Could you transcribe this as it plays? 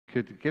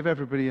Could give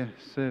everybody a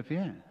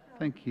serviette.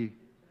 Thank you.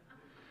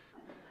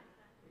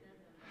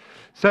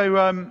 So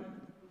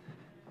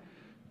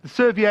the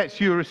serviettes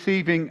you're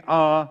receiving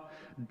are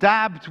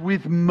dabbed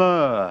with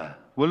myrrh.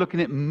 We're looking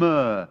at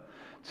myrrh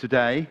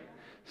today.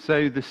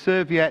 So the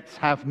serviettes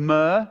have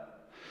myrrh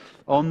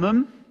on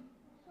them.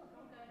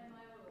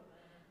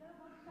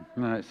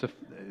 No,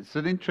 it's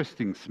an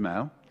interesting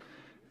smell.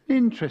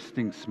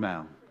 Interesting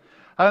smell.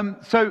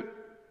 So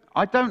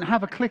I don't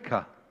have a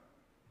clicker.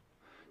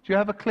 Do you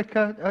have a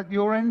clicker at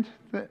your end?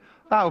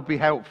 That would be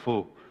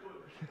helpful.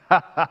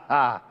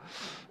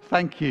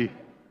 Thank you.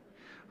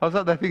 I was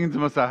up there thinking to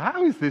myself,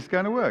 how is this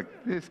going to work?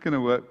 It's going to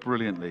work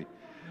brilliantly.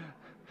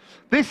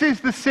 This is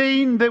the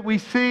scene that we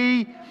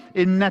see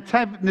in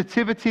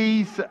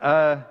nativities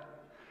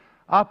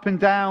up and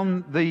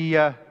down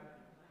the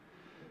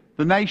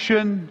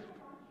nation,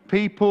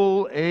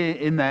 people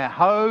in their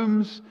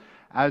homes,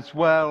 as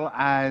well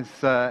as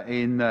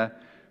in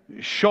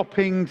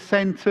shopping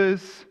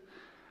centres.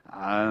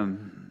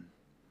 And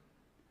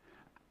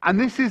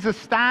this is a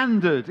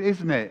standard,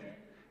 isn't it?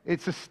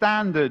 It's a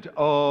standard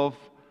of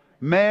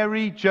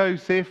Mary,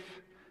 Joseph,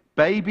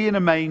 baby in a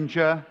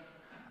manger,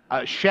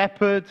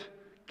 shepherd,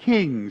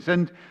 kings.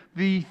 And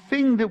the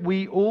thing that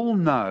we all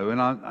know,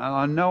 and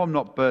I know I'm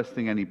not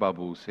bursting any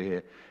bubbles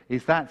here,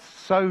 is that's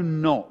so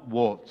not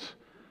what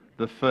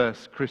the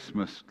first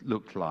Christmas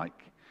looked like.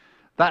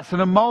 That's an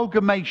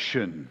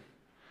amalgamation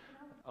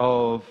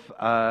of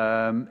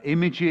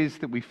images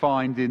that we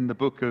find in the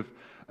book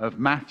of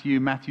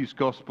Matthew's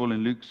Gospel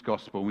and Luke's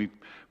Gospel. We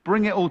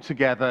bring it all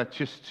together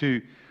just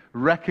to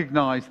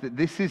recognize that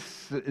this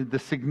is the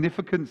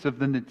significance of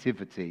the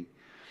Nativity,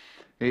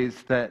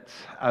 is that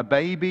a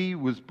baby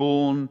was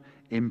born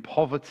in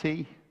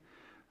poverty,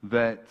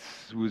 that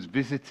was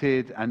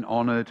visited and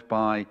honored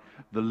by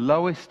the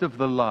lowest of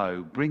the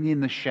low, bringing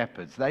the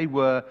shepherds. They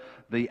were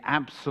the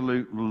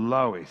absolute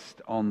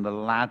lowest on the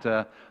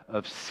ladder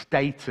of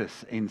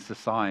status in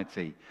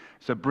society.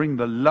 So bring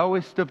the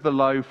lowest of the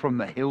low from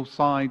the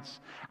hillsides,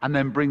 and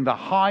then bring the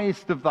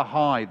highest of the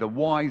high, the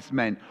wise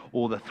men,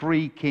 or the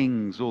three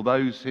kings, or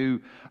those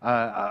who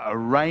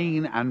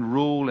reign and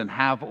rule and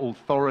have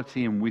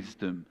authority and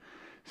wisdom.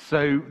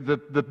 So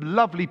the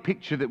lovely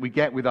picture that we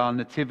get with our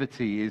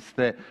nativity is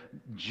that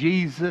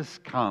Jesus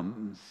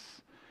comes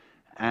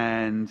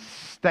and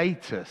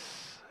status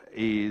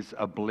is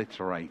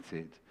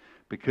obliterated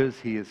because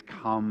he has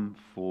come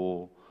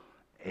for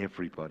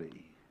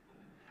everybody.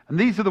 And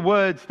these are the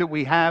words that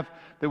we have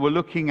that we're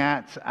looking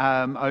at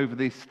over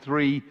these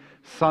 3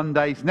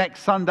 Sundays.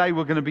 Next Sunday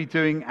we're going to be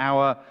doing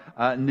our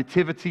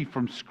nativity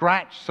from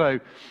scratch, so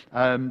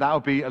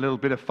that'll be a little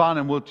bit of fun,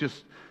 and we'll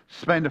just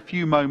spend a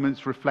few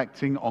moments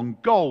reflecting on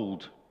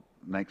gold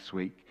next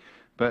week.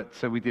 But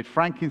so we did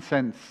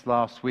frankincense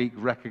last week,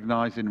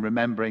 recognizing,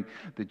 remembering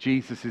that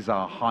Jesus is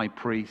our high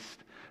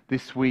priest.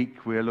 This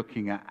week we're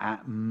looking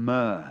at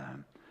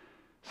myrrh.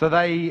 So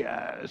they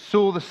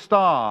saw the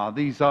star.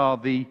 These are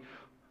the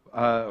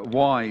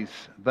wise.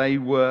 They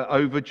were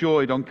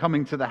overjoyed. On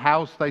coming to the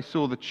house, they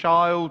saw the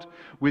child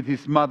with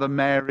his mother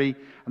Mary,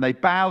 and they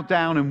bowed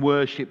down and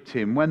worshipped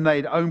him. When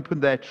they'd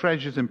opened their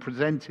treasures and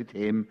presented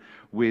him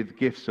with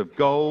gifts of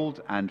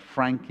gold and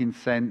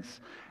frankincense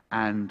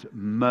and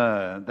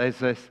myrrh. There's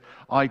this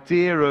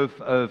idea of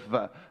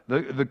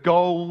the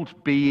gold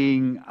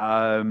being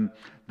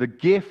the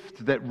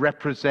gift that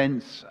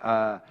represents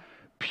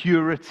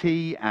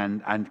purity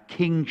and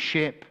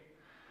kingship.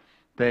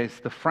 There's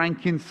the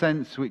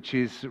frankincense, which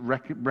is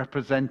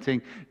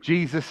representing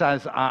Jesus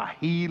as our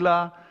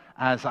healer,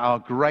 as our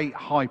great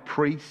high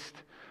priest,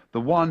 the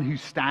one who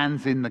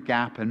stands in the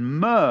gap. And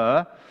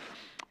myrrh,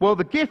 well,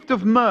 the gift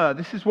of myrrh,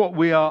 this is what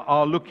we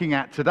are looking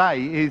at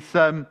today, is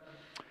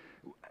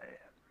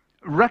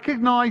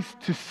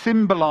recognized to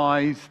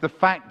symbolize the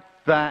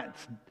fact that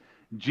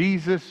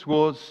Jesus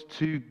was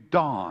to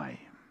die.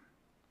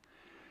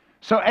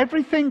 So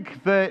everything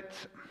that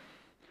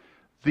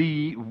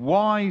the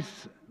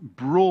wise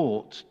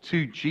brought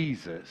to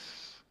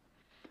Jesus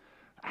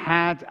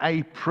had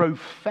a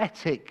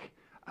prophetic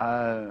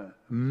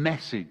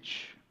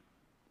message.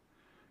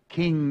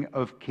 King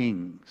of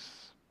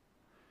Kings.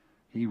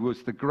 He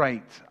was the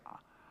great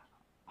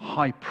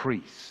high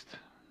priest.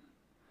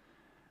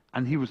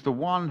 And he was the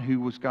one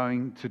who was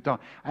going to die.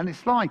 And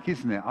it's like,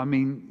 isn't it? I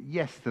mean,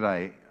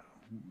 yesterday,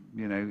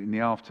 in the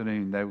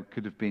afternoon, there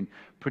could have been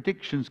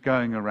predictions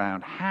going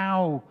around.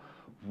 How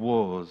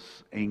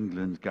was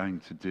England going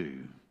to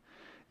do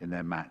in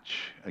their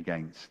match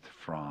against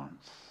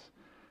France?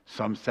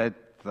 Some said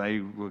they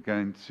were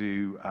going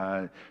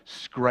to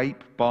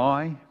scrape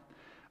by.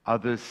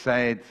 Others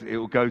said it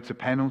will go to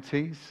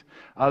penalties.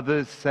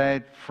 Others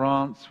said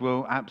France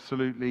will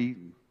absolutely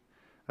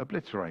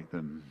obliterate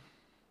them.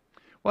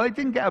 Well, they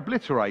didn't get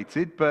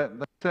obliterated, but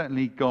they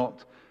certainly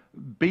got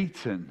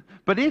beaten.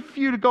 But if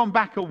you'd have gone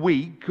back a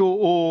week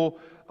or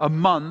a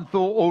month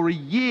or a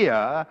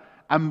year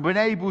and been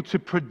able to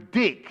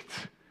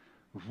predict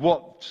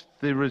what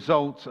the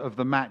result of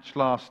the match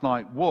last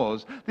night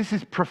was, this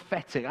is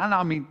prophetic. And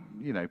I mean,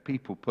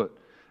 people put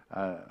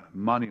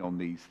money on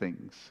these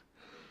things.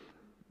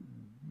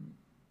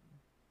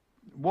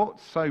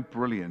 What's so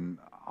brilliant,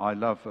 I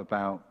love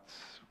about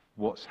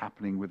what's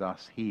happening with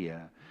us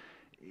here,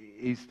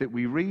 is that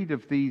we read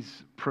of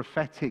these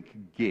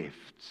prophetic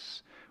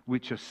gifts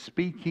which are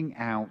speaking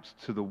out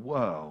to the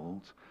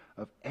world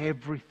of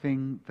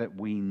everything that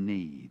we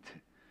need.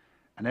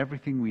 And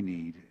everything we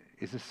need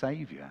is a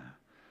Saviour,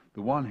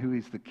 the one who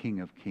is the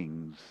King of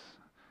Kings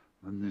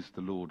and is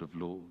the Lord of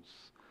Lords,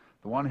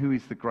 the one who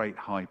is the great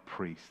high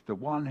priest, the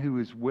one who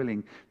is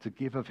willing to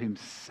give of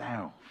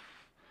himself.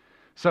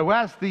 So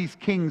as these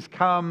kings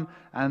come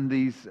and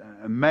these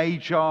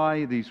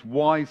magi, these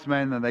wise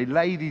men, and they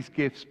lay these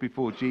gifts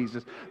before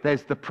Jesus,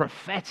 there's the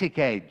prophetic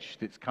edge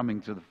that's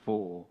coming to the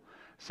fore,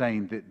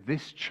 saying that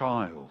this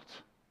child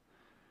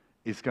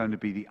is going to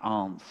be the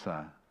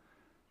answer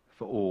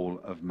for all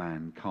of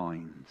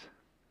mankind.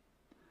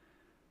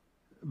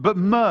 But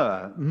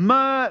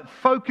myrrh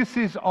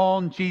focuses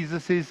on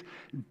Jesus'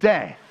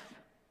 death.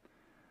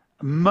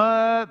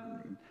 Myrrh,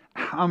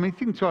 I mean,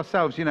 think to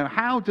ourselves,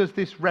 how does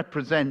this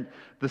represent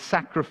the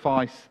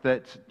sacrifice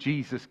that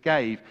Jesus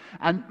gave?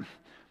 And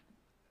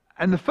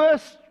the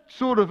first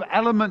sort of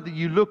element that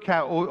you look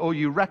at or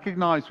you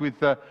recognize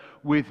with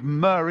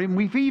myrrh, and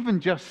we've even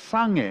just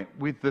sung it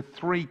with the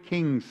Three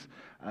Kings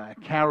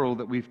carol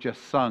that we've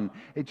just sung.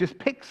 It just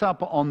picks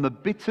up on the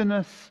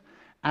bitterness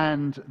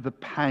and the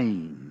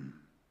pain.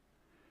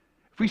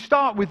 If we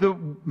start with the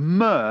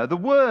myrrh, the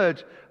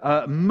word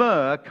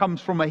myrrh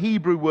comes from a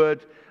Hebrew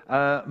word,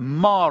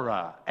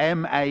 Mara,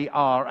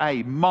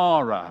 M-A-R-A,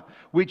 Mara,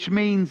 which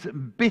means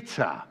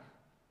bitter.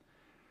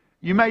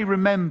 You may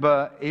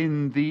remember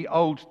in the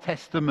Old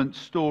Testament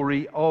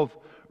story of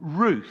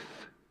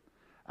Ruth.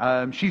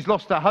 She's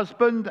lost her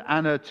husband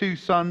and her 2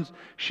 sons.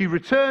 She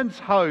returns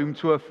home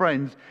to her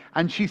friends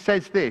and she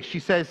says this. She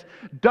says,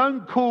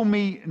 "Don't call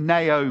me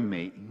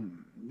Naomi."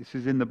 This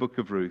is in the book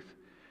of Ruth.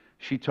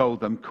 She told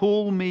them,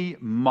 "Call me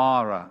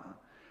Mara,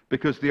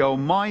 because the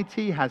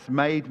Almighty has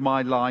made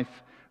my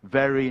life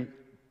very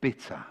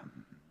bitter."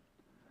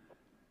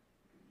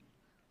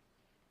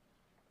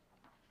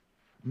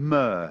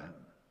 Myrrh,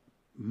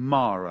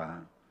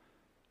 Mara,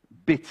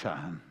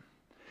 bitter.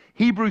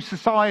 Hebrew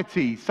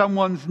society,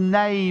 someone's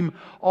name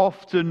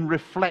often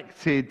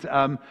reflected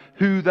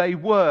who they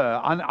were.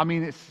 I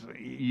mean,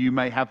 you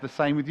may have the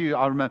same with you.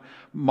 I remember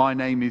my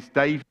name is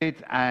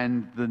David,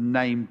 and the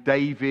name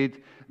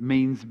David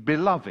means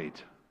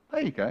beloved.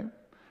 There you go.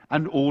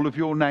 And all of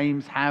your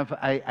names have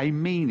a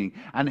meaning.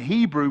 And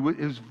Hebrew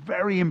is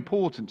very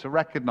important to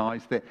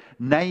recognize that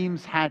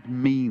names had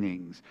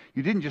meanings.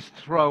 You didn't just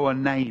throw a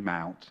name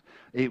out.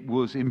 It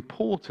was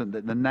important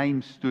that the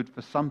name stood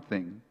for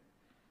something.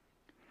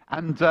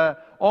 And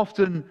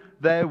often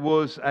there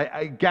was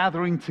a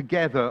gathering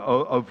together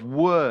of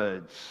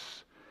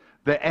words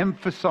that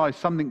emphasized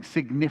something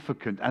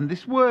significant. And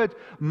this word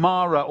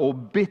Mara, or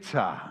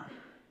bitter,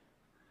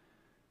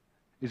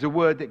 is a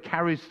word that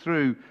carries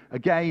through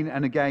again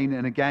and again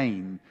and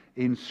again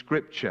in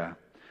Scripture.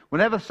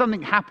 Whenever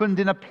something happened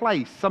in a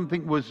place,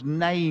 something was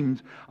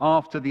named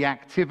after the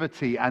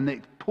activity and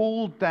it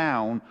pulled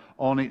down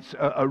on its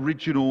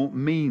original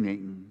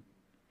meaning.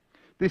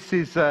 This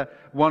is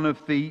one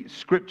of the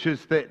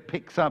scriptures that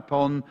picks up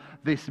on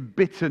this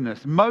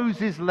bitterness.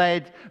 Moses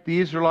led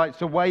the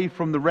Israelites away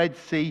from the Red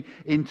Sea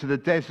into the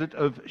desert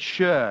of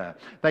Shur.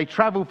 They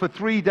traveled for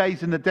 3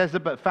 days in the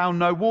desert but found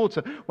no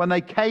water. When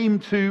they came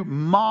to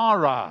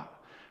Mara,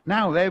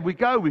 now there we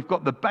go, we've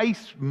got the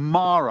base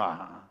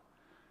Mara,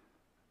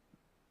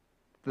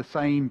 the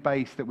same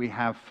base that we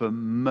have for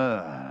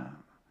myrrh.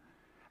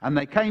 And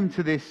they came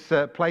to this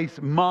place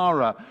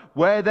Mara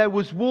where there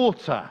was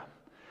water.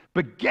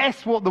 But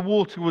guess what the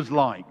water was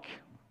like?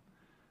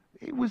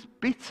 It was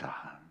bitter.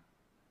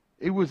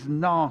 It was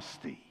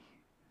nasty.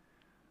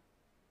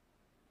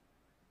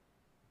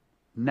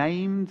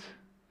 Named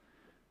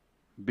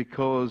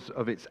because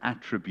of its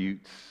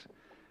attributes,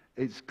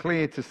 it's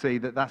clear to see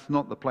that that's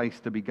not the place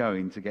to be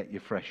going to get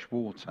your fresh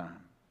water.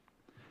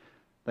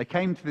 They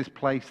came to this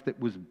place that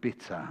was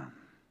bitter.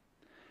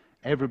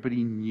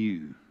 Everybody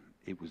knew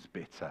it was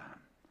bitter.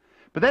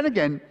 But then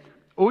again,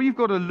 all you've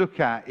got to look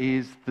at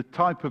is the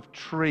type of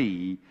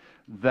tree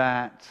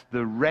that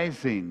the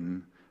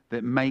resin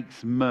that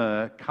makes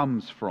myrrh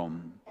comes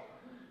from.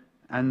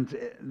 And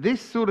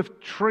this sort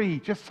of tree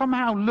just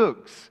somehow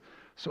looks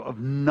sort of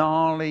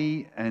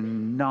gnarly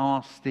and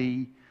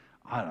nasty.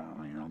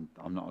 I'm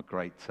not a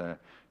great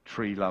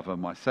tree lover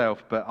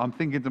myself, but I'm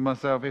thinking to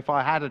myself, if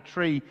I had a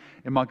tree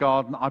in my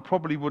garden, I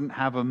probably wouldn't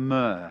have a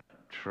myrrh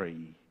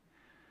tree.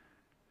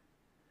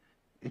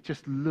 It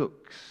just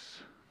looks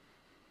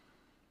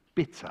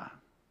bitter,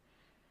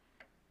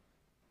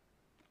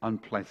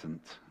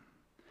 unpleasant.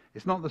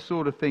 It's not the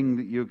sort of thing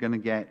that you're going to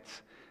get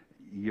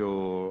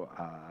your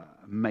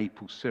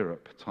maple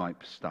syrup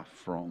type stuff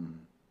from.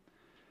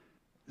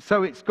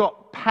 So it's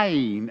got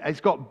pain, it's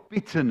got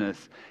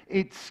bitterness,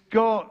 it's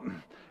got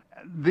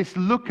this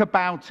look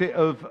about it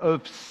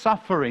of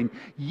suffering.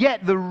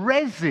 Yet the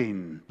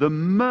resin, the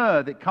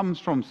myrrh that comes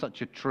from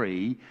such a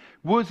tree,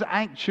 was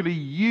actually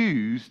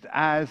used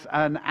as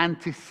an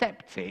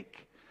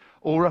antiseptic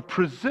or a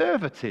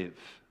preservative.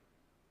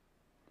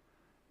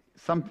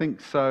 Something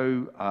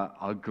so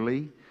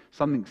ugly,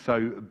 something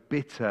so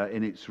bitter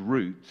in its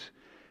root,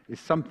 is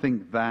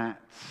something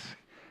that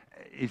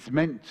is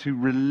meant to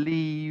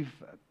relieve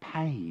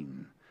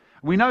pain.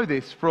 We know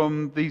this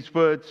from these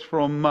words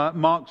from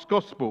Mark's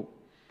Gospel.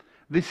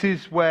 This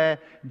is where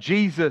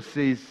Jesus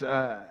is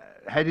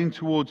heading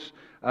towards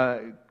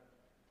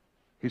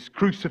his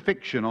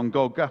crucifixion on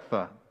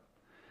Golgotha.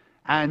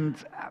 And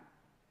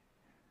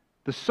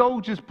the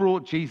soldiers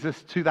brought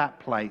Jesus to that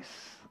place,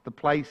 the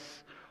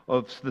place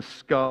of the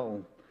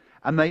skull.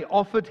 And they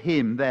offered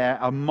him there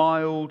a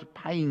mild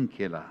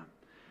painkiller,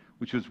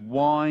 which was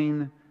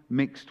wine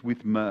mixed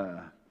with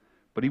myrrh.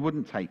 But he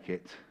wouldn't take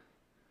it.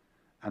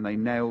 And they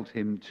nailed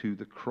him to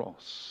the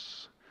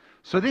cross.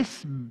 So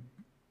this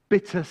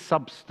bitter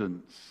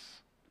substance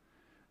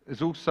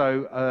is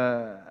also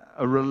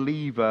a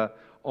reliever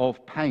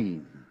of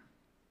pain.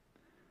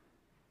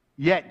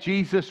 Yet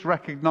Jesus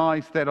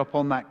recognized that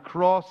upon that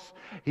cross,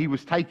 he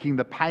was taking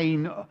the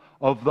pain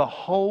of the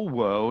whole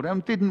world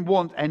and didn't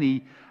want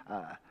anything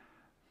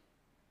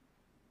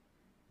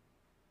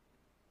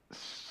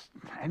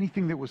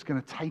that was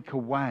going to take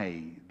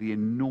away the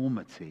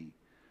enormity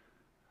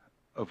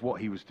of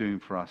what he was doing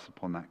for us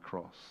upon that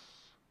cross.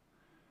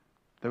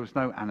 There was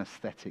no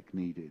anesthetic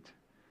needed.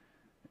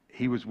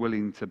 He was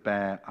willing to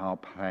bear our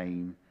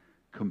pain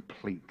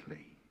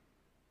completely.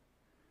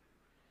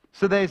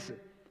 So there's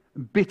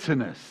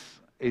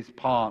bitterness is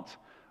part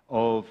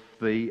of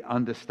the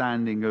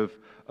understanding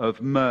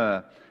of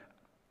myrrh.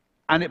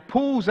 And it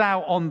pulls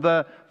out on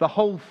the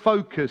whole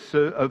focus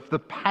of the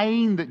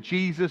pain that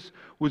Jesus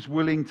was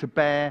willing to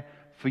bear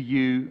for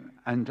you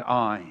and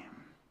I.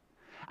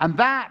 And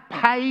that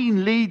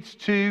pain leads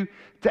to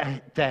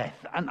death.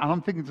 And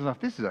I'm thinking to myself,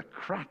 this is a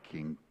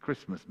cracking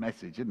Christmas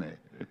message, isn't it?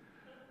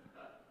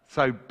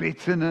 So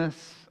bitterness,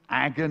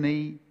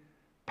 agony,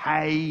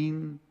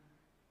 pain,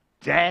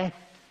 death.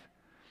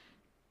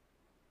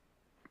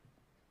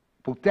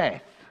 Well,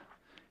 death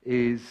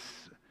is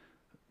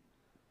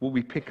what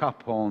we pick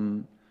up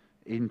on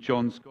in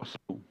John's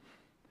Gospel,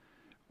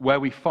 where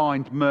we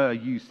find myrrh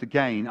used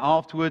again.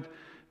 Afterward,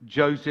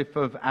 Joseph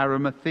of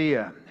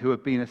Arimathea, who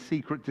had been a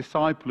secret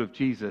disciple of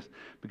Jesus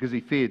because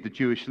he feared the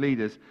Jewish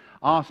leaders,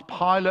 asked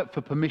Pilate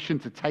for permission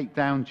to take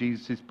down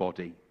Jesus'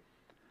 body.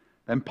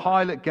 Then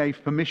Pilate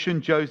gave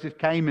permission. Joseph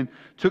came and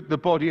took the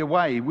body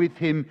away. With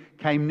him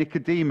came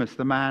Nicodemus,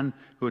 the man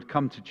who had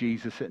come to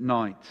Jesus at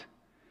night.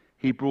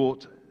 He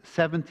brought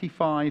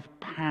 75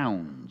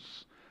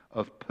 pounds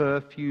of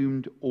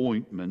perfumed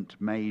ointment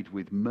made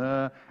with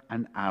myrrh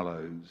and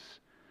aloes.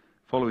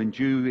 Following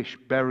Jewish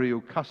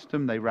burial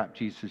custom, they wrapped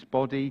Jesus'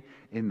 body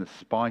in the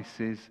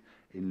spices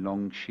in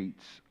long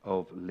sheets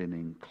of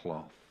linen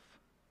cloth.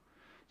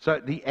 So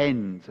at the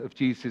end of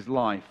Jesus'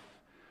 life,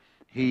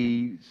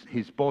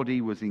 his body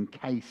was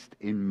encased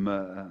in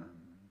myrrh.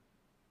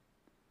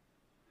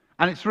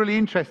 And it's really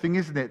interesting,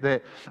 isn't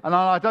it? And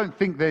I don't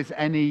think there's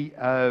any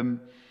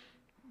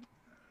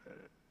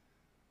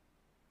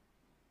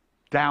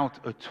doubt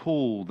at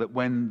all that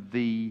when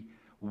the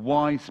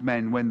wise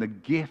men, when the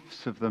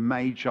gifts of the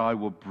Magi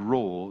were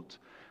brought,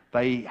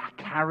 they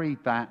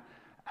carried that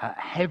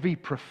heavy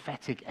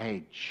prophetic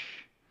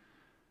edge.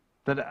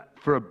 That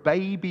for a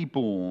baby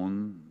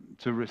born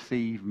to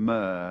receive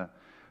myrrh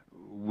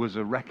was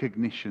a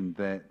recognition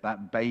that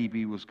that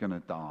baby was going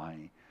to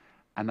die.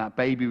 And that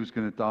baby was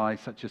going to die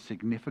such a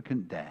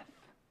significant death.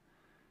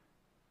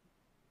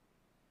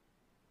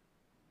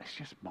 It's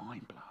just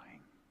mind-blowing.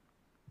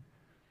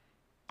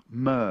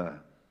 Myrrh.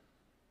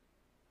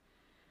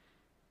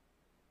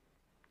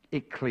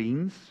 It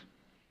cleans,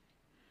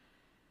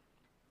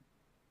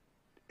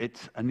 it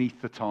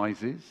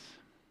anesthetizes,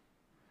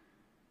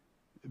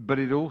 but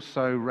it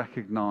also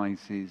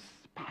recognizes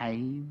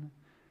pain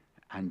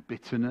and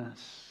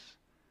bitterness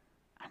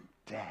and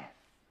death.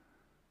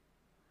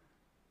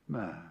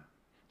 Myrrh.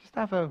 Just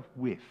have a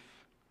whiff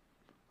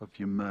of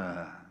your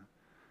myrrh.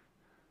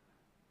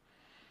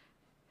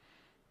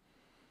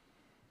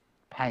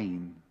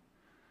 Pain,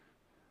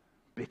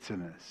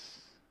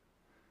 bitterness,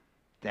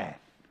 death.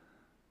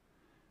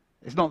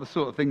 It's not the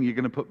sort of thing you're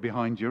going to put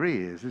behind your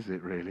ears, is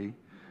it really?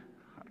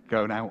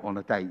 Going out on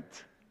a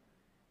date.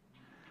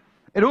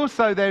 It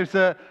also, there's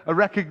a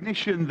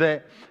recognition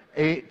that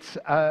it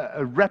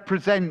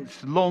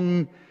represents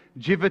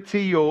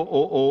longevity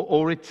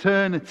or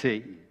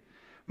eternity.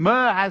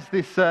 Myrrh has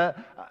this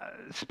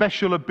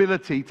special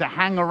ability to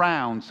hang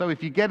around. So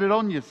if you get it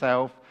on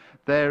yourself,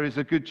 there is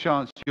a good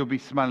chance you'll be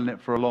smelling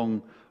it for a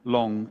long,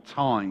 long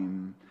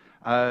time.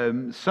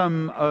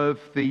 Some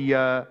of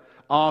the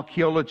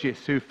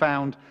archaeologists who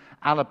found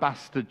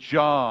alabaster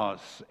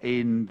jars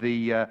in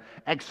the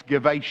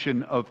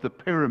excavation of the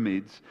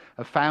pyramids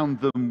have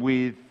found them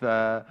with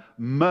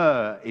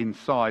myrrh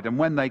inside. And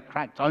when they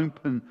cracked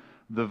open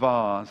the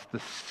vase, the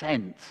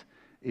scent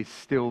is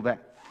still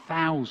that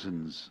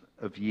thousands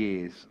of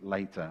years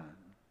later.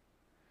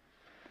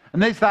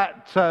 And there's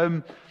that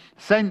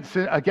sense,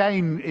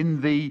 again,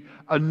 in the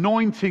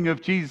anointing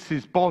of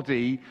Jesus'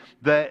 body,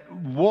 that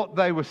what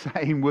they were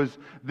saying was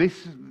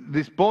this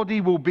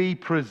body will be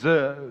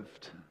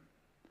preserved.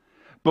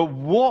 But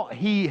what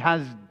he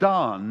has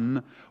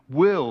done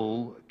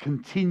will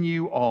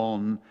continue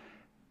on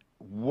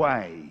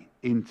way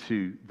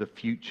into the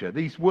future.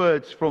 These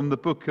words from the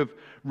book of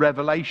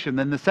Revelation.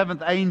 Then the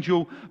seventh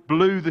angel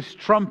blew this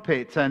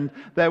trumpet, and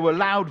there were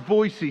loud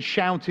voices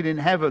shouting in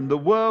heaven, "The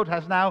world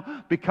has now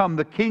become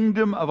the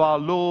kingdom of our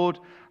Lord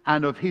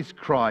and of his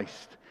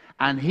Christ,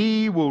 and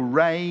he will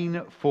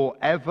reign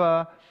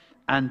forever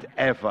and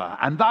ever."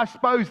 And I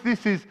suppose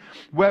this is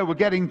where we're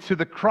getting to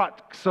the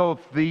crux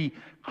of the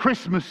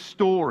Christmas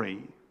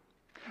story.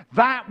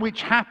 That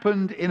which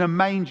happened in a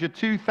manger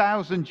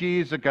 2,000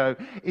 years ago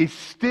is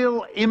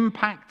still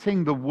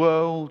impacting the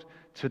world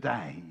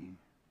today.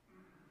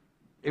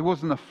 It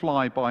wasn't a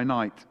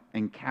fly-by-night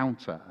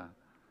encounter.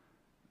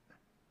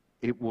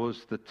 It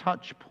was the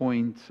touch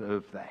point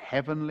of the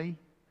heavenly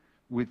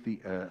with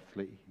the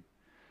earthly,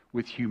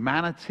 with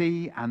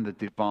humanity and the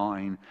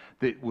divine,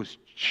 that was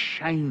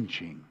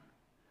changing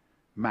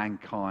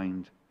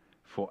mankind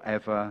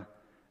forever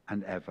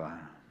and ever.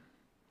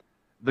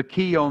 The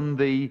key on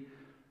the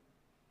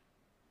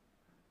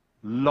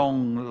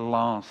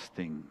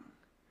long-lasting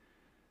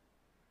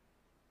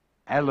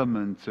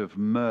element of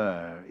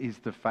myrrh is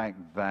the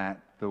fact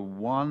that the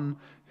one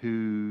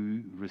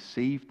who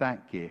received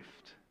that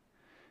gift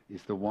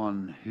is the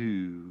one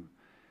who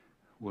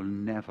will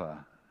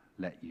never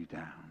let you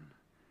down.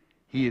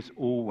 He is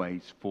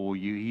always for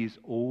you. He is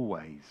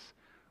always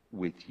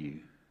with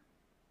you.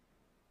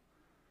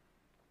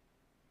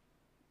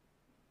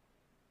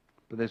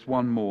 But there's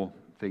one more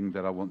thing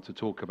that I want to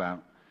talk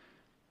about.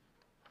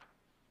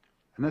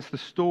 And that's the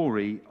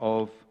story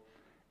of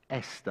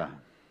Esther.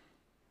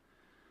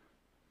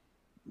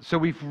 So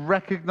we've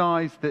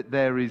recognized that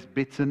there is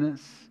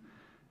bitterness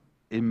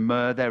in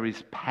myrrh, there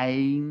is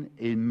pain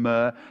in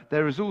myrrh.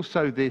 There is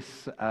also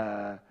this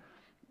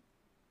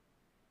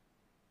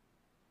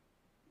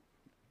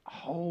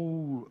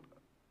whole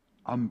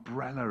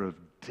umbrella of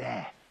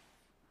death,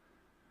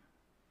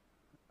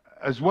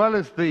 as well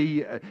as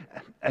the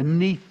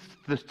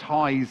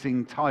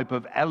anesthetizing type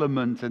of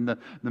element and the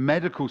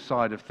medical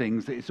side of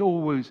things. It's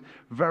always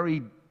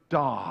very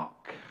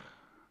dark.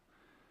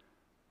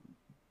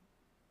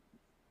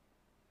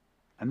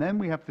 And then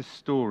we have the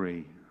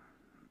story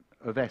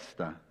of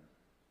Esther.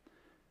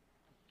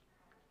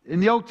 In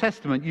the Old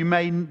Testament, you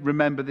may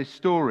remember this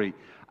story.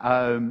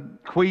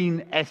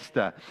 Queen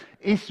Esther.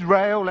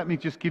 Israel, let me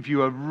just give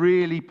you a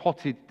really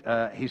potted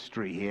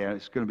history here.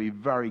 It's going to be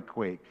very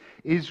quick.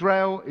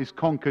 Israel is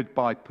conquered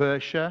by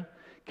Persia.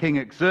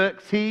 King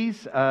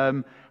Xerxes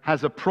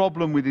has a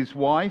problem with his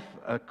wife,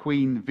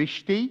 Queen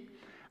Vashti,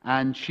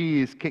 and she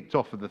is kicked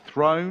off of the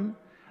throne.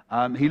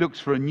 He looks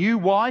for a new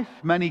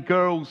wife. Many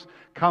girls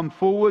come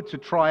forward to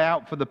try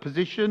out for the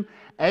position.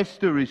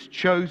 Esther is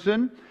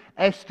chosen.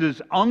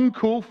 Esther's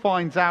uncle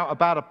finds out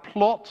about a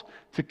plot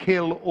to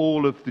kill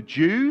all of the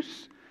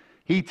Jews.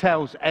 He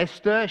tells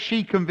Esther.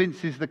 She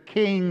convinces the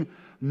king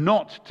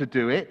not to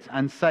do it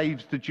and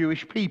saves the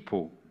Jewish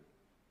people.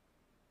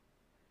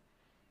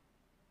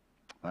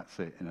 That's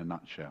it in a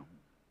nutshell.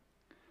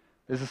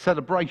 There's a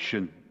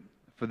celebration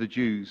for the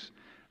Jews,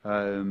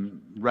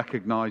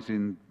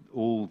 recognizing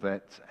all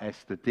that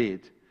Esther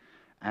did.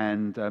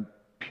 And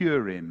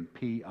Purim,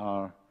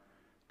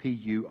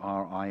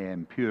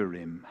 P-U-R-I-M,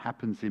 Purim,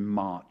 happens in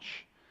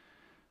March,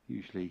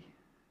 usually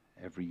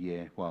every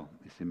year. Well,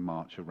 it's in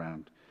March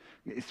around.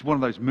 It's one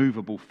of those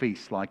movable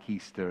feasts like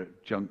Easter.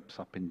 It jumps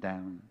up and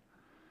down.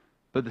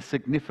 But the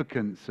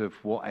significance of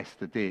what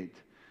Esther did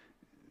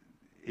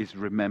is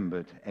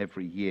remembered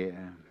every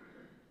year.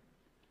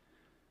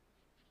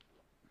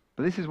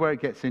 But this is where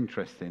it gets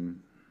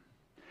interesting.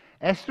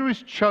 Esther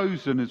is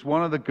chosen as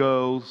one of the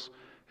girls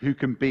who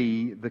can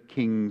be the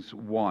king's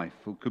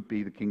wife, or could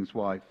be the king's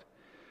wife.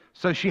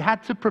 So she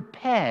had to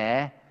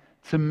prepare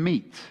to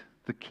meet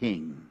the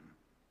king.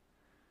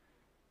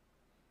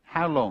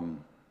 How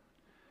long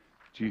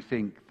do you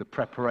think the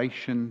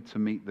preparation to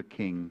meet the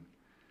king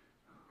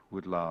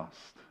would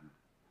last?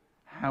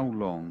 How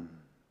long?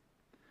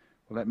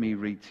 Well, let me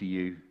read to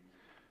you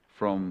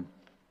from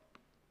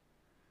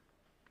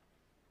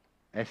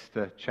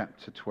Esther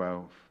chapter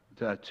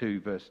 2,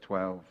 verse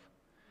 12.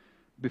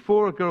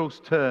 Before a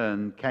girl's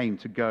turn came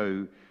to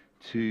go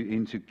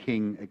into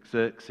King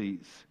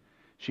Xerxes,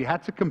 she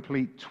had to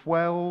complete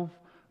 12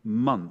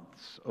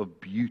 months of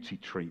beauty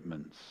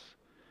treatments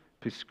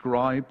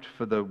prescribed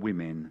for the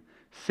women,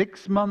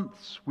 6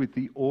 months with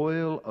the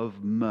oil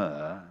of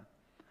myrrh,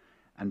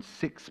 and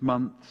 6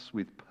 months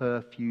with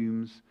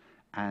perfumes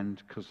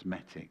and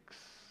cosmetics.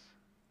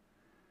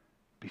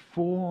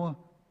 Before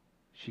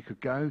she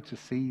could go to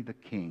see the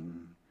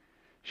king,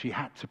 she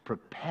had to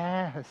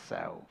prepare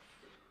herself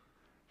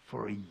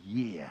for a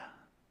year.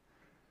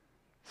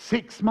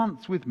 6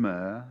 months with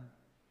myrrh,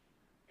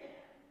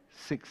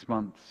 6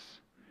 months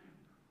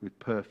with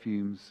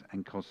perfumes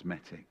and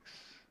cosmetics.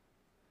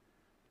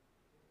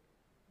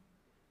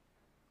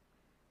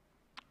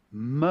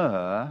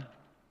 Myrrh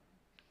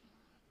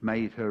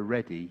made her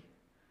ready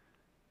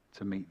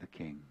to meet the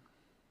king.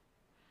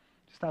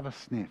 Just have a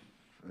sniff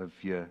of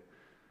your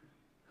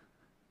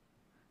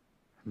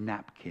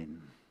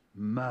napkin.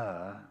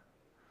 Myrrh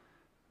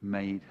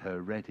made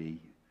her ready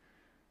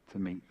to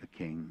meet the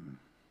king.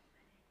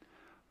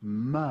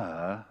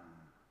 Myrrh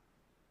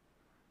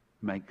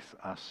makes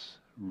us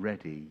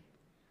ready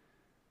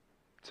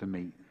to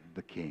meet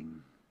the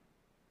king.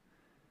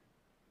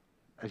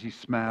 As you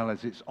smell,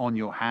 as it's on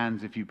your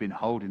hands, if you've been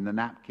holding the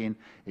napkin,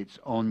 it's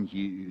on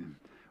you.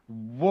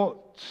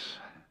 What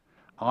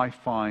I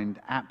find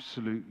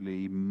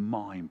absolutely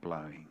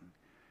mind-blowing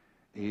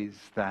is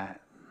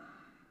that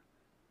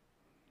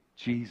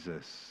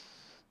Jesus,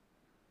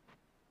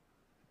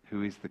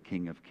 who is the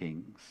King of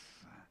Kings,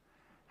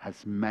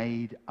 has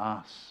made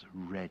us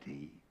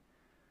ready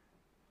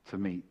to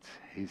meet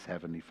his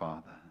Heavenly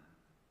Father.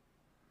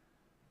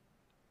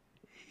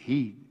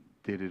 He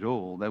did it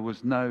all. There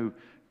was no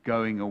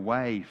going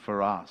away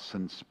for us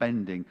and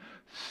spending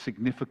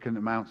significant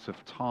amounts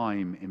of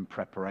time in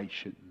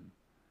preparation.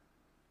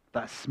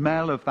 That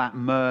smell of that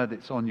myrrh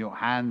that's on your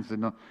hands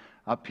and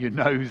up your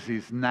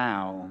noses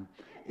now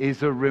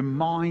is a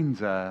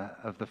reminder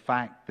of the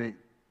fact that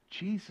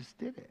Jesus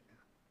did it.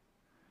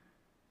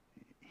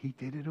 He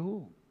did it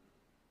all.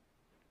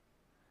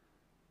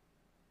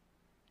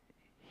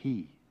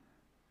 He,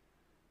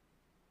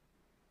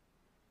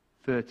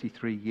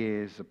 33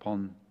 years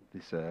upon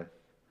this earth,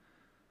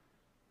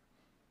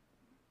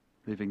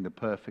 living the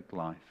perfect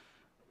life,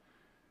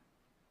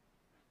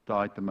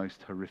 died the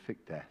most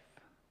horrific death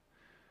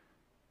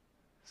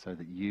so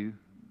that you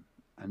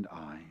and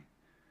I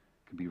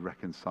can be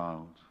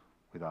reconciled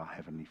with our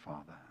Heavenly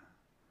Father.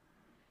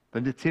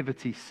 The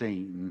nativity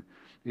scene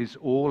is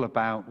all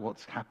about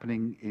what's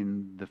happening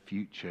in the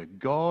future.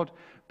 God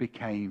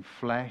became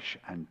flesh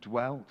and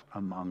dwelt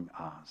among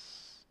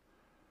us,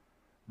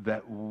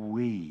 that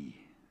we,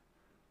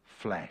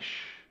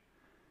 flesh,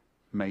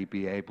 may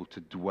be able to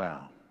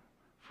dwell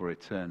for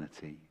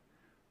eternity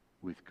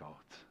with God.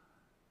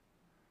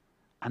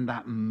 And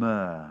that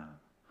myrrh,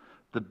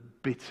 the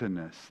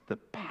bitterness, the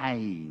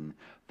pain,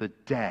 the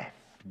death,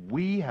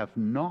 we have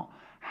not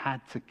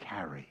had to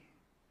carry,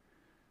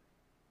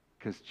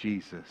 because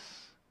Jesus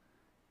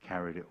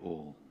carried it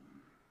all.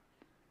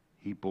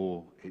 He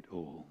bore it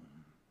all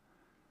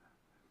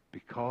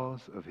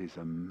because of his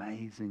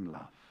amazing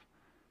love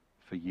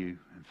for you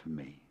and for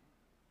me.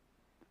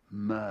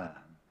 Myrrh.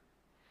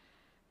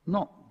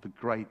 Not the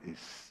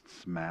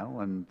greatest smell,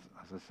 and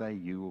as I say,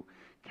 you will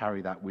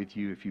carry that with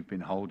you if you've been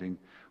holding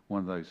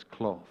one of those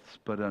cloths,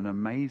 but an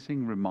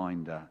amazing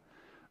reminder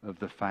of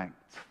the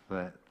fact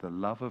that the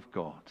love of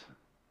God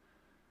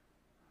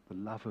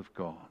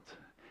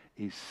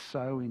is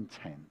so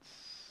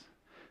intense,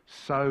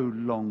 so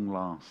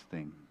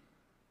long-lasting,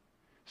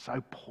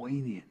 so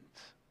poignant,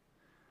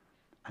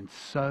 and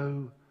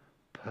so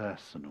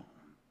personal.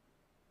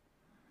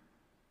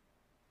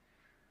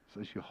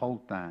 So as you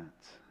hold that,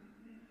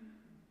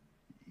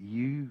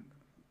 you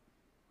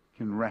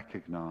can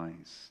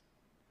recognize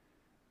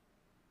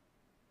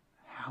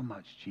how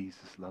much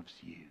Jesus loves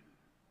you.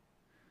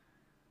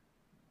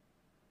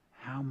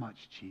 How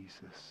much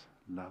Jesus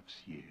loves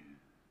you.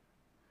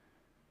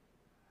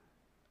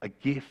 A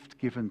gift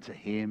given to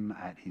him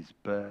at his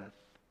birth.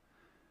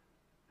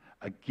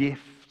 A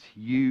gift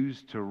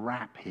used to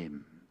wrap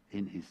him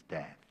in his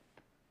death.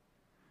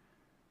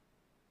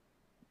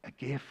 A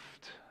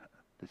gift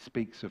that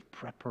speaks of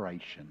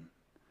preparation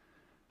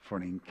for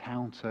an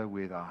encounter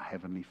with our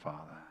Heavenly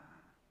Father.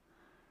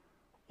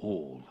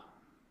 All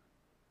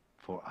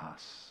for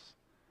us.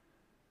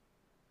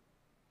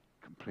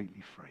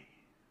 Completely free.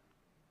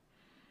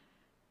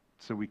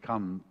 So we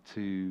come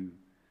to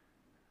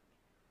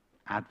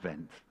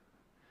Advent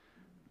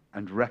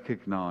and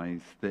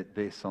recognize that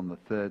this, on the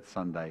third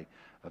Sunday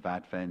of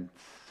Advent,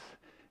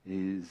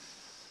 is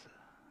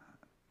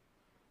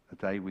a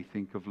day we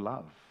think of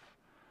love.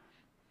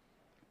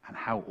 And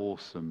how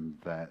awesome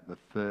that the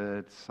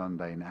third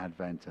Sunday in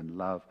Advent and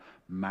love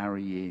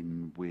marry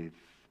in with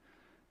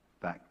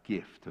that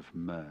gift of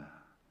myrrh,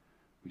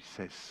 which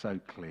says so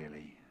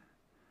clearly,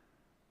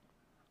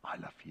 I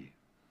love you.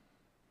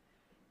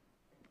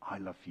 I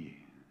love you.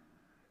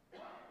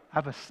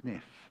 Have a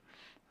sniff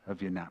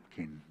of your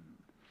napkin.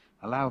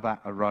 Allow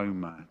that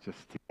aroma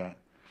just to get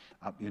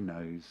up your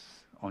nose,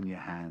 on your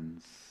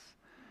hands.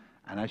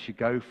 And as you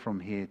go from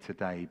here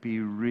today, be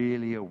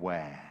really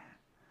aware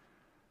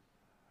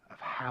of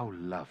how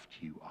loved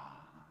you are.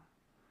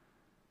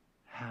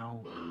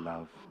 How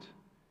loved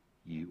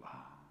you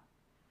are.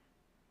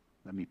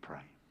 Let me pray.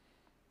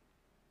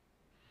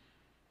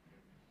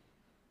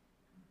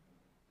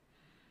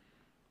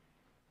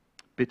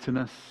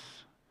 Bitterness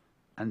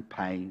and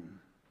pain,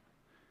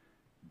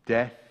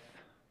 death,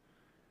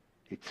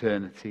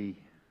 eternity,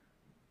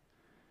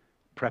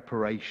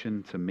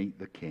 preparation to meet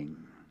the King,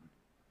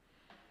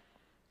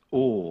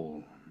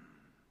 all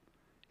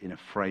in a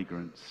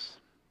fragrance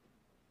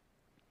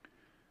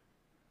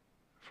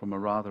from a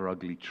rather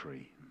ugly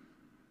tree.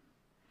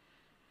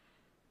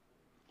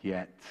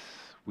 Yet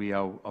we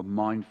are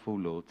mindful,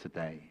 Lord,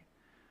 today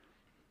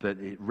that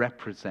it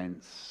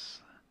represents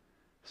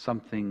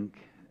something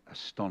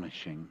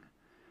astonishing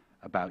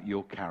about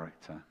your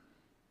character,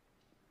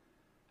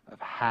 of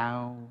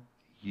how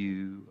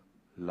you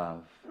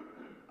love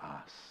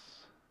us.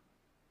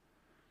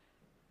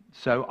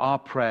 So our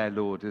prayer,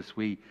 Lord, as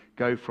we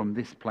go from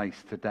this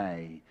place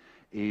today,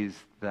 is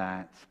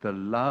that the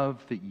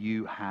love that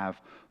you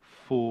have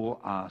for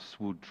us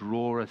will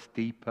draw us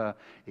deeper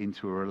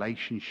into a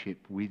relationship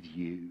with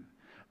you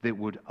that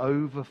would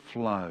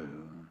overflow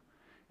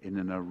in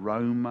an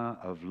aroma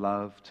of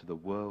love to the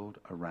world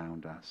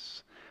around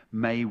us.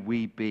 May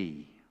we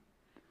be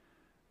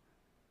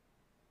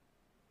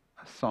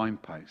a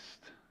signpost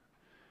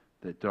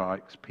that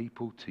directs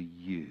people to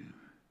you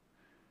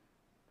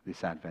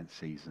this Advent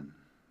season.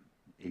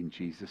 In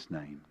Jesus'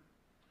 name,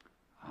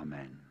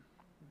 amen.